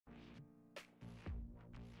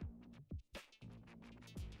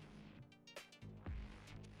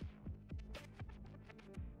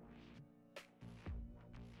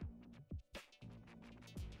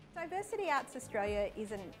Diversity Arts Australia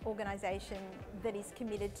is an organisation that is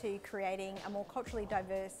committed to creating a more culturally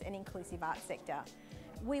diverse and inclusive arts sector.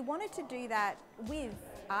 We wanted to do that with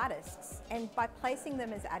artists and by placing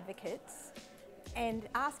them as advocates and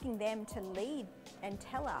asking them to lead and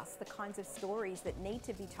tell us the kinds of stories that need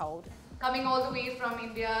to be told. Coming all the way from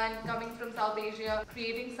India and coming from South Asia,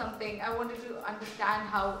 creating something, I wanted to understand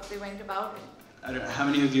how they went about it. I don't know, how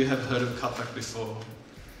many of you have heard of Kathak before?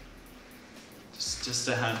 Just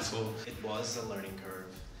a handful. It was a learning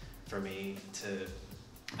curve for me to,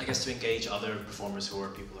 I guess, to engage other performers who are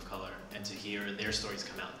people of colour and to hear their stories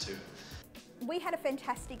come out too. We had a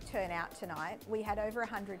fantastic turnout tonight. We had over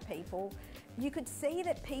 100 people. You could see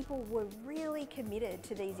that people were really committed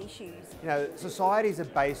to these issues. You know, societies are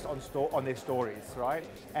based on their stories, right?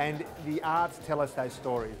 And the arts tell us those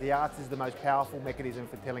stories. The arts is the most powerful mechanism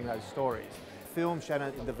for telling those stories. Films shown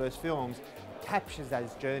in diverse films captures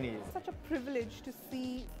those journeys. Such a privilege to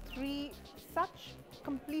see three such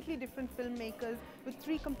completely different filmmakers with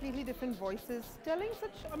three completely different voices telling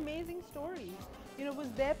such amazing stories. You know, it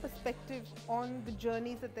was their perspective on the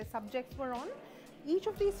journeys that their subjects were on. Each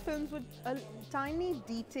of these films with a tiny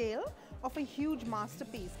detail of a huge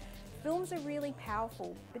masterpiece. Films are really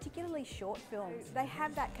powerful, particularly short films. They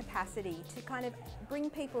have that capacity to kind of bring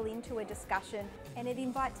people into a discussion, and it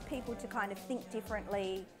invites people to kind of think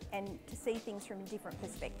differently and to see things from a different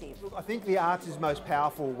perspective. Look, I think the arts is most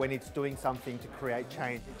powerful when it's doing something to create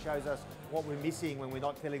change. It shows us what we're missing when we're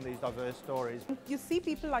not telling these diverse stories. You see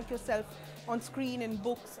people like yourself on screen, in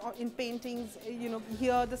books, in paintings, you know,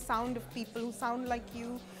 hear the sound of people who sound like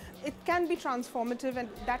you. It can be transformative, and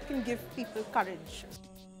that can give people courage.